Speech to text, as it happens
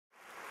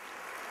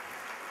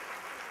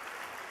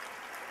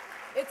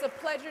It's a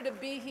pleasure to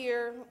be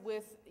here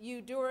with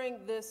you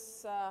during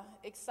this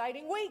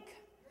exciting week.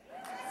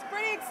 It's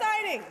pretty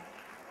exciting.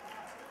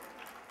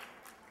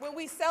 When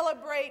we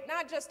celebrate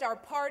not just our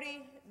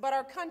party, but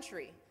our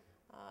country,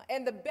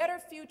 and the better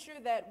future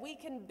that we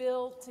can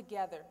build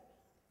together.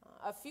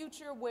 A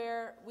future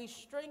where we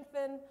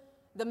strengthen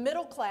the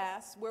middle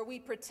class, where we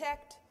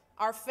protect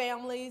our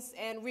families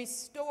and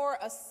restore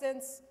a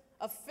sense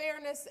of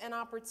fairness and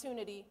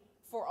opportunity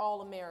for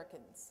all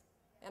Americans.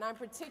 And I'm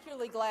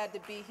particularly glad to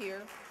be here.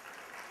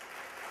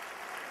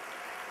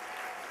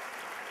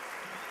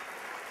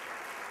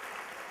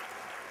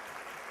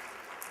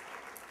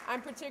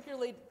 I'm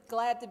particularly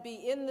glad to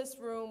be in this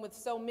room with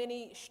so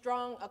many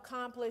strong,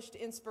 accomplished,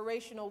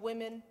 inspirational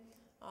women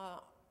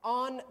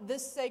on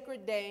this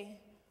sacred day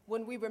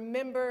when we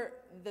remember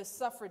the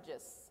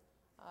suffragists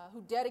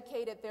who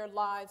dedicated their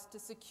lives to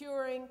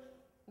securing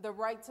the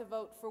right to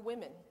vote for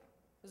women.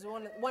 It was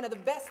one of the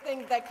best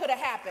things that could have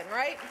happened,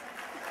 right?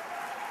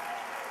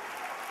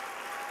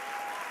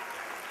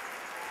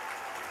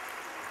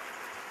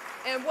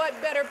 And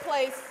what better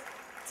place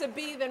to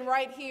be than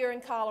right here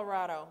in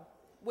Colorado,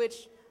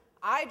 which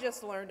I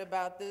just learned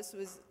about this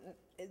was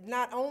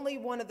not only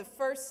one of the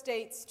first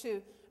states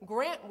to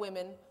grant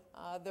women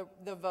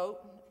the vote,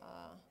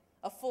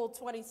 a full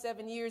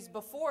 27 years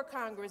before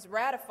Congress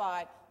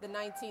ratified the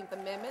 19th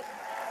Amendment,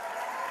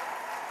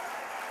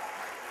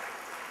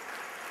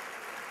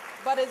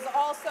 but is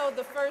also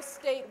the first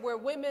state where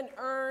women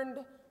earned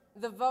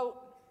the vote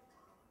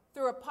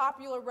through a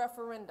popular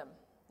referendum.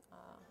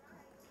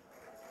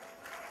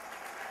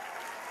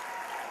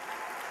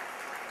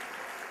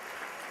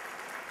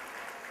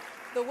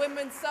 The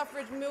women's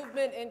suffrage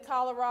movement in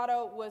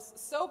Colorado was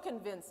so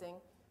convincing,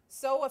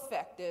 so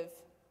effective,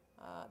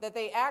 that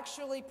they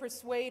actually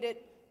persuaded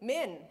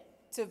men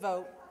to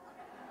vote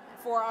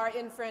for our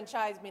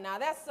enfranchisement. Now,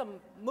 that's some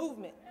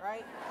movement,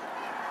 right?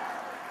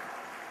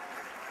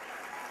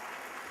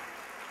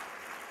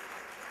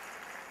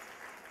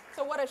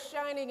 So what a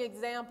shining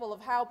example of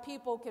how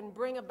people can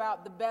bring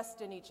about the best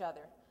in each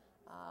other,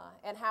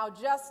 and how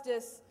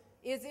justice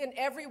is in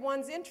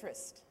everyone's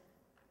interest.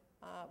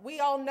 We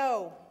all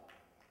know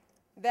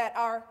that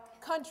our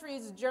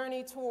country's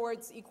journey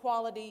towards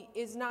equality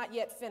is not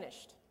yet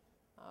finished.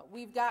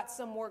 We've got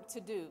some work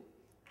to do.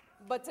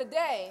 But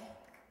today,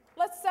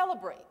 let's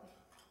celebrate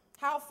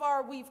how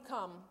far we've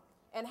come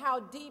and how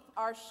deep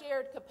our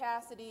shared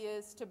capacity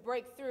is to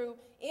break through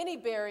any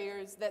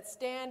barriers that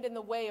stand in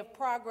the way of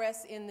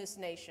progress in this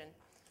nation.